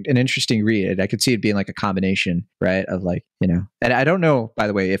interesting, like an interesting read. I could see it being like a combination, right? Of like, you know, and I don't know, by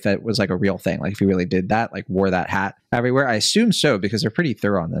the way, if that was like a real thing, like if he really did that, like wore that hat everywhere. I assume so, because they're pretty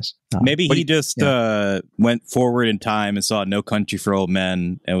thorough on this. Maybe he just went forward in time and saw No Country for Old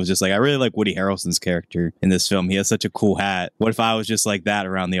Men and was just like, I really like Woody Harrelson's character in this film. He has such a cool hat. What if I was just like that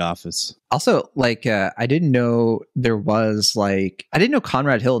around the office? Also, like, I didn't know there was like, I didn't know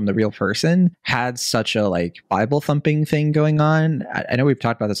Conrad Hilton, the real person, had such a like Bible thumping thing going on. I know we've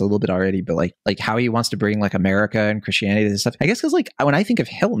talked about this a little bit already, but like how he wants to bring like America and Christianity and stuff. I guess because like when I think of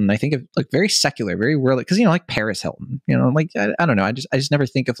Hilton, I think of like very secular, very worldly, because, you know, like Paris Hilton, you know, like, I don't know. I just never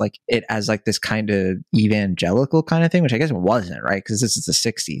think of like it as like this kind of evangelical kind of thing, which I guess it wasn't, right? Because this is the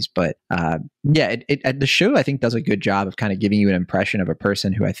 60s. But yeah, the show, I think, does a good job of kind of giving you an impression of a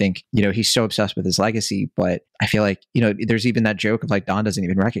person who I think, you know, he's so obsessed with his legacy, but I feel like, you know, there's even that joke of like Don doesn't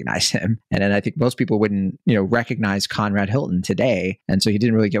even recognize him. And then I think most people wouldn't, you know, recognize Conrad Hilton today. And so he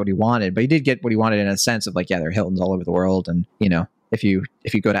didn't really get what he wanted, but he did get what he wanted in a sense of like, yeah, there are Hiltons all over the world. And, you know, if you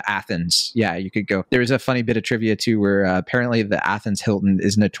go to Athens, yeah, you could go. There was a funny bit of trivia too, where apparently the Athens Hilton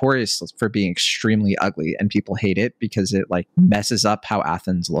is notorious for being extremely ugly, and people hate it because it like messes up how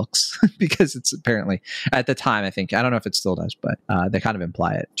Athens looks. Because it's apparently at the time, I think, I don't know if it still does, but they kind of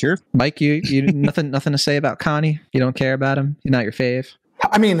imply it. Sure, Mike, you nothing to say about Connie? You don't care about him? He's not your fave?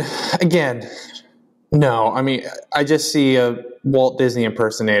 I mean, again, no. I mean, I just see a Walt Disney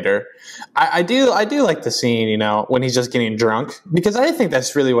impersonator. I do like the scene, you know, when he's just getting drunk, because I think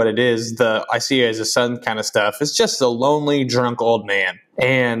that's really what it is. The I see you as a son kind of stuff. It's just a lonely, drunk old man.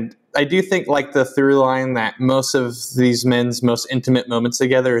 And I do think like the through line that most of these men's most intimate moments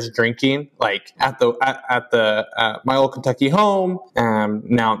together is drinking, like at the my old Kentucky home.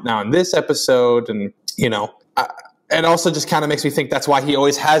 Now in this episode, and you know. It also just kind of makes me think that's why he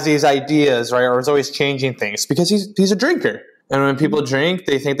always has these ideas, right? Or is always changing things, because he's a drinker. And when people drink,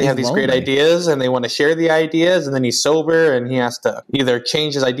 they think they have these great ideas and they want to share the ideas. And then he's sober and he has to either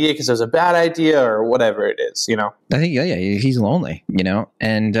change his idea because it was a bad idea or whatever it is, you know? I think, yeah, he's lonely, you know?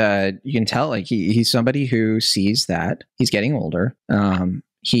 And you can tell like he's somebody who sees that he's getting older.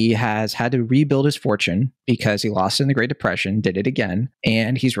 He has had to rebuild his fortune because he lost in the Great Depression, did it again,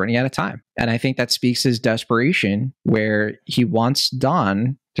 and he's running out of time. And I think that speaks his desperation, where he wants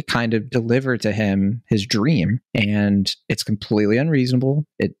Don to kind of deliver to him his dream. And it's completely unreasonable.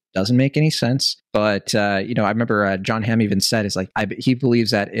 It doesn't make any sense. But, you know, I remember John Hamm even said, is like, he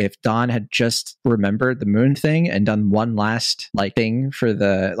believes that if Don had just remembered the moon thing and done one last like thing for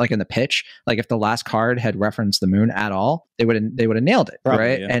the, like in the pitch, like if the last card had referenced the moon at all, they would have nailed it. Probably,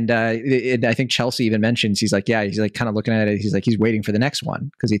 right. Yeah. And I think Chelsea even mentions, he's like, yeah, he's like kind of looking at it. He's like, he's waiting for the next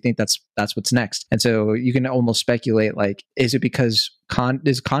one because he thinks that's what's next. And so you can almost speculate, like, is it because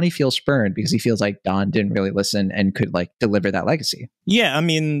does Connie feel spurned because he feels like Don didn't really listen and could like deliver that legacy? Yeah, I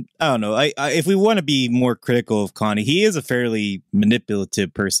mean, I don't know. I if we want to be more critical of Connie, he is a fairly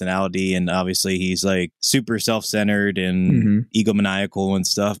manipulative personality, and obviously he's like super self-centered and egomaniacal and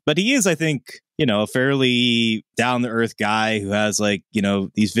stuff. But he is, I think, you know, a fairly down-to-earth guy who has like, you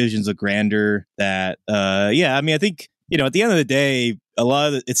know, these visions of grandeur that, yeah, I mean, I think, you know, at the end of the day,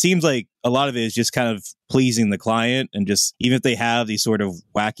 it seems like a lot of it is just kind of pleasing the client, and just, even if they have these sort of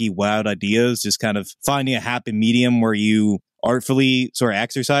wacky, wild ideas, just kind of finding a happy medium where you artfully sort of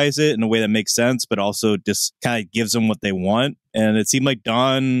exercise it in a way that makes sense, but also just kind of gives them what they want. And it seemed like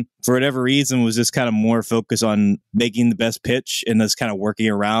Don, for whatever reason, was just kind of more focused on making the best pitch and just kind of working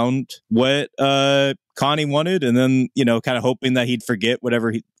around what Connie wanted, and then, you know, kind of hoping that he'd forget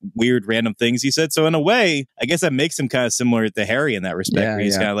whatever weird random things he said. So in a way, I guess that makes him kind of similar to Harry in that respect, where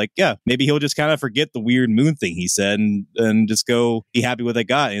he's kind of like, yeah, maybe he'll just kind of forget the weird moon thing he said and just go be happy with that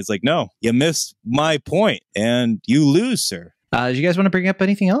guy. And it's like, no, you missed my point and you lose, sir. Do you guys want to bring up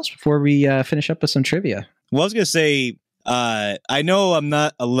anything else before we finish up with some trivia? Well, I was going to say, I know I'm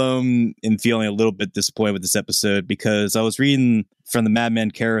not alone in feeling a little bit disappointed with this episode, because I was reading from the Mad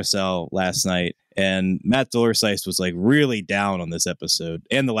Men Carousel last night, and Matt Dorsey was like really down on this episode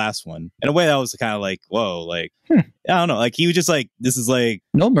and the last one. In a way, that was kind of like, whoa, like, I don't know. Like, he was just like, this is like...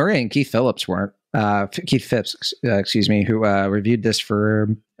 Noel Murray and Keith Phillips weren't. Keith Phipps, excuse me, who reviewed this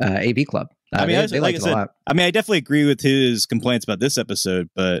for AV Club. I mean, they liked it a lot. I mean, I definitely agree with his complaints about this episode,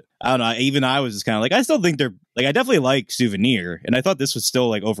 but I don't know. Even I was just kind of like, I still think they're like, I definitely like Souvenir, and I thought this was still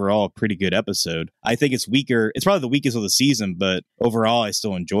like overall a pretty good episode. I think it's weaker. It's probably the weakest of the season, but overall, I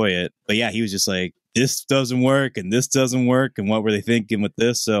still enjoy it. But yeah, he was just like, this doesn't work and this doesn't work, and what were they thinking with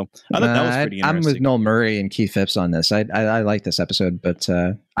this? So I thought that was pretty interesting. I'm with Noel Murray and Keith Phipps on this. I like this episode, but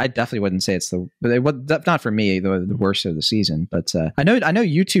I definitely wouldn't say it's not for me the worst of the season. But I know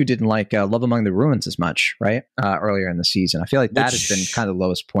you two didn't like Love Among the Ruins as much, right? Earlier in the season, I feel like that has been kind of the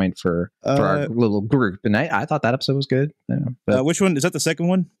lowest point for our little group, and I thought that episode was good. Which one is that? The second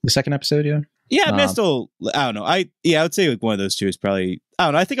one? The second episode, yeah. Yeah, I mean, I don't know. I would say like one of those two is probably, I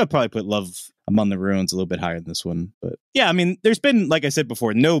don't know. I think I'd probably put Love Among the Ruins a little bit higher than this one. But yeah, I mean, there's been, like I said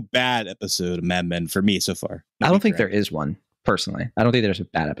before, no bad episode of Mad Men for me so far. I don't think there is one, personally. I don't think there's a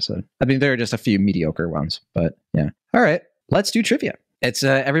bad episode. I mean, there are just a few mediocre ones, but yeah. All right, let's do trivia. It's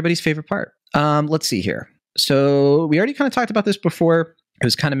everybody's favorite part. Let's see here. So we already kind of talked about this before. It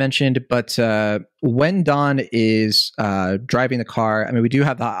was kind of mentioned, but when Don is driving the car, I mean, we do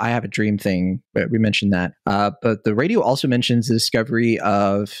have the I Have a Dream thing, but we mentioned that. But the radio also mentions the discovery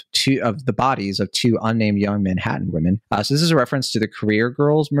of the bodies of two unnamed young Manhattan women. So this is a reference to the Career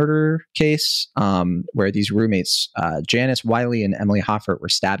Girls murder case, where these roommates, Janice Wiley and Emily Hoffert, were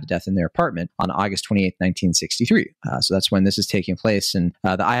stabbed to death in their apartment on August 28th, 1963. So that's when this is taking place. And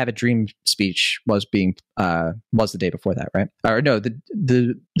the I Have a Dream speech was the day before that, right? Or no,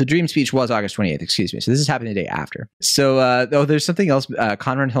 the dream speech was August 28th, excuse me. So this is happening the day after. So there's something else.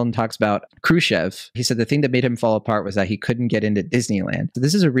 Conrad Hilton talks about Khrushchev. He said the thing that made him fall apart was that he couldn't get into Disneyland. So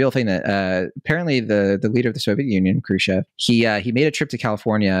this is a real thing that apparently the leader of the Soviet Union, Khrushchev, he made a trip to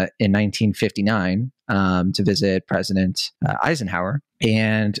California in 1959 to visit President Eisenhower.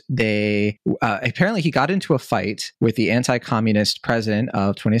 And they apparently he got into a fight with the anti-communist president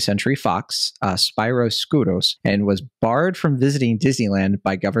of 20th Century Fox, Spyros Skouros, and was barred from visiting Disneyland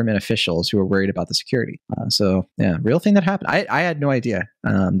by government officials who were worried about the security. So yeah, real thing that happened. I had no idea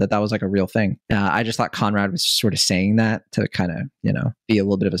that was like a real thing. I just thought Conrad was sort of saying that to kind of, be a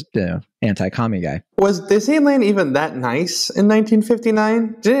little bit of a anti-commie guy. Was Disneyland even that nice in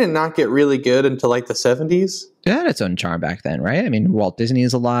 1959? Did it not get really good until like the 70s? It had its own charm back then, right? I mean, Walt Disney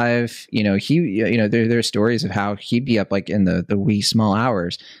is alive. There are stories of how he'd be up like in the wee small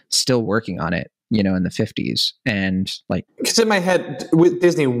hours, still working on it. In the 50s, and like, because in my head,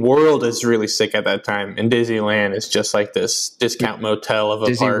 Disney World is really sick at that time, and Disneyland is just like this discount motel of a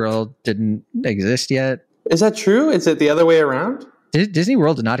Disney park. World didn't exist yet. Is that true? Is it the other way around? Disney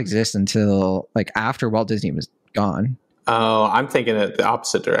World did not exist until like after Walt Disney was gone. Oh, I'm thinking it the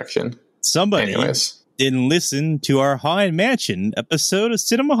opposite direction. Somebody didn't listen to our Haunted Mansion episode of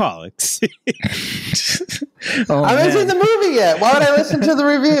Cinemaholics. I haven't seen the movie yet. Why would I listen to the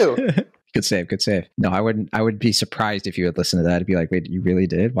review? Good save. No, I wouldn't. I would be surprised if you would listen to that. I'd be like, wait, you really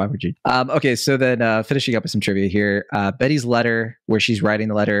did? Why would you? Okay, so then finishing up with some trivia here. Betty's letter, where she's writing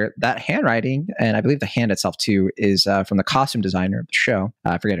the letter, that handwriting, and I believe the hand itself too, is from the costume designer of the show.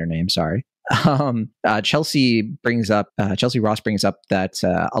 I forget her name, sorry. Chelsea Ross brings up that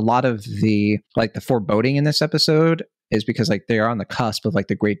a lot of the foreboding in this episode is because like they are on the cusp of like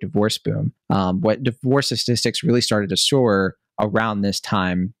the great divorce boom. What divorce statistics really started to soar around this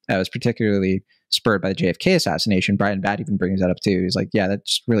time. It was particularly spurred by the JFK assassination. Bryan Batt even brings that up too. He's like, yeah, that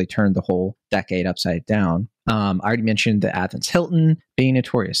just really turned the whole decade upside down. I already mentioned the Athens Hilton being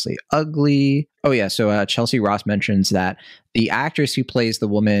notoriously ugly. Oh yeah, so Chelsea Ross mentions that the actress who plays the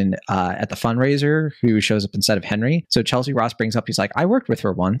woman at the fundraiser who shows up instead of Henry. So Chelsea Ross brings up, he's like, I worked with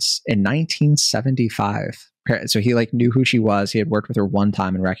her once in 1975. So he like knew who she was. He had worked with her one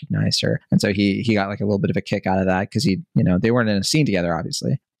time and recognized her. And so he got like a little bit of a kick out of that because they weren't in a scene together,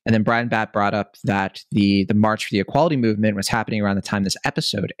 obviously. And then Bryan Batt brought up that the March for the Equality movement was happening around the time this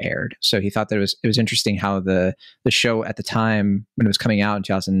episode aired. So he thought that it was interesting how the show at the time when it was coming out in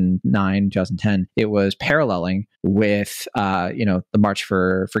 2009, 2010, it was paralleling with the March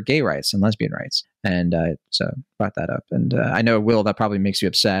for gay rights and lesbian rights. And so brought that up. And I know, Will, that probably makes you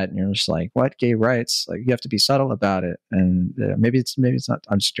upset. And you're just like, what, gay rights? Like, you have to be subtle about it. And maybe it's not.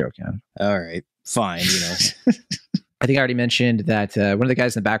 I'm just joking. All right, fine. I think I already mentioned that one of the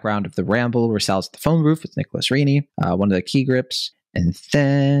guys in the background of The Ramble were Sal's at the phone booth with Nicholas Rainey, one of the key grips. And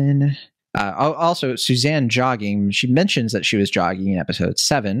then also Suzanne jogging. She mentions that she was jogging in episode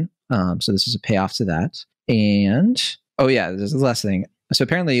 7. So this is a payoff to that. And, oh yeah, there's the last thing. So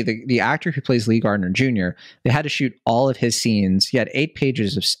apparently the actor who plays Lee Gardner Jr., they had to shoot all of his scenes. He had 8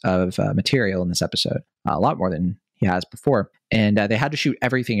 pages of material in this episode, a lot more than he has before. And they had to shoot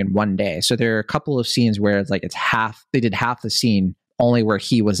everything in one day. So there are a couple of scenes where it's like they did half the scene only where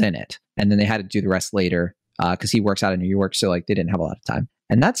he was in it. And then they had to do the rest later because he works out in New York. So like they didn't have a lot of time.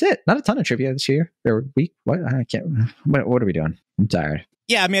 And that's it. Not a ton of trivia this year. What? I can't. What are we doing? I'm tired.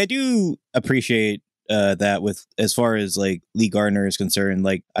 Yeah, I mean, I do appreciate that with as far as like Lee Gardner is concerned.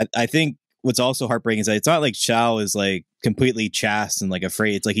 Like I think what's also heartbreaking is that it's not like Shao is like completely chaste and like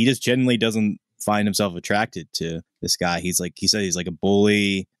afraid. It's like he just genuinely doesn't find himself attracted to this guy. He's like, he said he's like a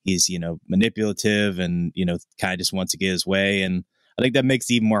bully. He's, you know, manipulative and, you know, kind of just wants to get his way. And I think that makes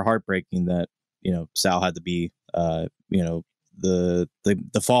it even more heartbreaking that, you know, Sal had to be, you know, the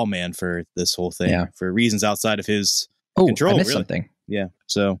fall man for this whole thing for reasons outside of his control. I missed something. Yeah.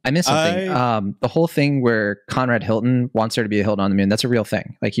 So I missed something. The whole thing where Conrad Hilton wants there to be a Hilton on the moon, that's a real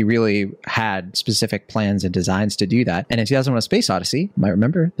thing. Like he really had specific plans and designs to do that. And in 2001 A Space Odyssey, you might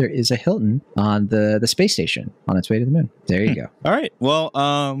remember, there is a Hilton on the space station on its way to the moon. There you go. All right. Well,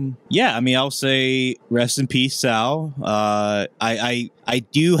 yeah, I mean, I'll say rest in peace, Sal. I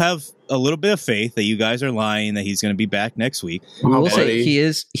do have a little bit of faith that you guys are lying, that he's going to be back next week. We will say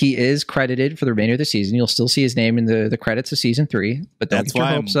he is credited for the remainder of the season. You'll still see his name in the credits of season 3, but that's why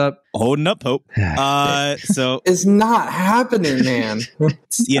I'm holding up hope. So it's not happening, man.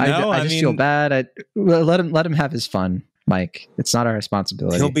 You know, I just feel bad. Let him have his fun, Mike. It's not our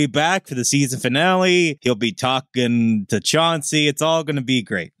responsibility. He'll be back for the season finale. He'll be talking to Chauncey. It's all going to be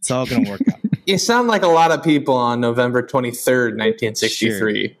great. It's all going to work out. You sound like a lot of people on November 23rd,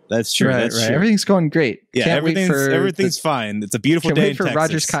 1963. Sure. That's true. Right, That's true. Everything's going great. Yeah, everything's fine. It's a beautiful day in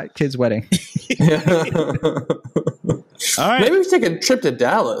Texas. Can't wait for Roger's kid's wedding. All right. Maybe we should take a trip to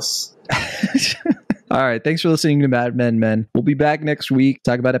Dallas. All right. Thanks for listening to Mad Men. We'll be back next week.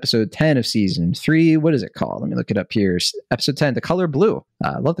 Talk about episode 10 of season 3. What is it called? Let me look it up here. Episode 10, The Color Blue.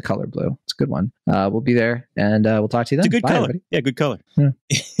 I love The Color Blue. It's a good one. We'll be there and we'll talk to you then. It's a good Bye, color. Everybody. Yeah, good color. Yeah.